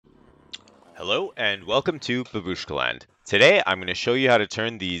Hello and welcome to Babushka Land. Today I'm going to show you how to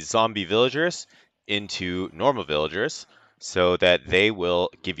turn these zombie villagers into normal villagers so that they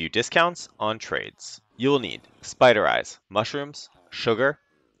will give you discounts on trades. You will need spider eyes, mushrooms, sugar,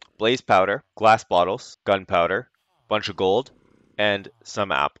 blaze powder, glass bottles, gunpowder, bunch of gold, and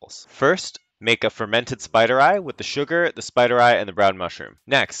some apples. First, make a fermented spider eye with the sugar, the spider eye, and the brown mushroom.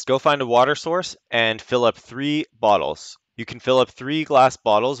 Next, go find a water source and fill up 3 bottles. You can fill up 3 glass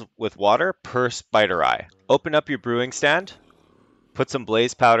bottles with water per spider eye. Open up your brewing stand, put some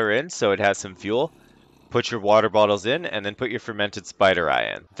blaze powder in so it has some fuel, put your water bottles in, and then put your fermented spider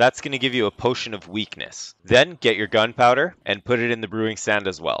eye in. That's going to give you a potion of weakness. Then get your gunpowder and put it in the brewing stand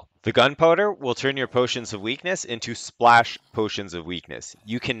as well. The gunpowder will turn your potions of weakness into splash potions of weakness.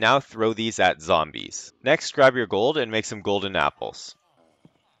 You can now throw these at zombies. Next, grab your gold and make some golden apples.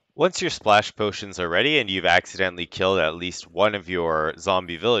 Once your splash potions are ready and you've accidentally killed at least one of your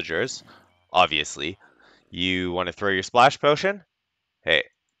zombie villagers, obviously, you want to throw your splash potion. Hey,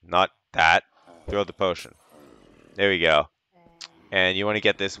 not that. Throw the potion. There we go. And you want to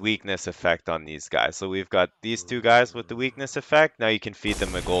get this weakness effect on these guys. So we've got these 2 guys with the weakness effect. Now you can feed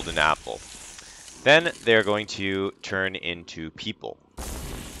them a golden apple. Then they're going to turn into people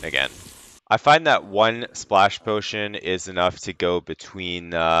again. I find that 1 splash potion is enough to go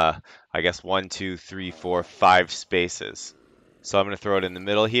between, I guess, 1, 2, 3, 4, 5 spaces. So I'm going to throw it in the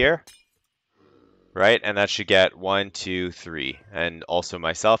middle here. Right? And that should get 1, 2, 3. And also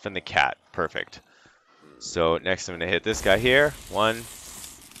myself and the cat. Perfect. So next I'm going to hit this guy here. 1,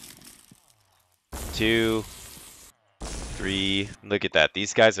 2, 3. Look at that.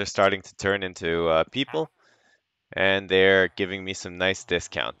 These guys are starting to turn into people. And they're giving me some nice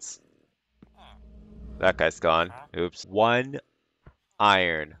discounts. That guy's gone. Oops. 1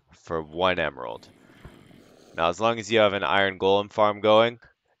 iron for 1 emerald. Now, as long as you have an iron golem farm going,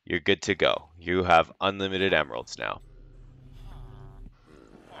 you're good to go. You have unlimited emeralds now.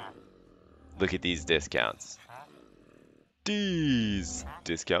 Look at these discounts. These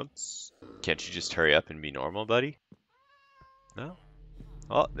discounts. Can't you just hurry up and be normal, buddy? No?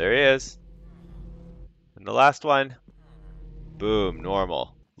 Oh, there he is. And the last one. Boom,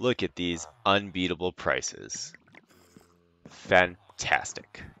 normal. Look at these unbeatable prices.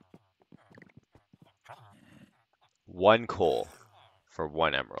 Fantastic. 1 coal for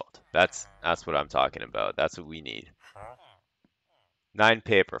 1 emerald. That's what I'm talking about. That's what we need. 9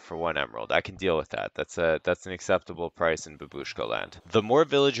 paper for 1 emerald. I can deal with that. That's an acceptable price in Babushka land. The more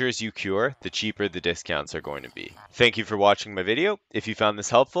villagers you cure, the cheaper the discounts are going to be. Thank you for watching my video. If you found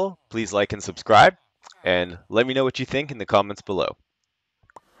this helpful, please like and subscribe, and let me know what you think in the comments below.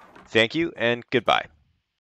 Thank you and goodbye.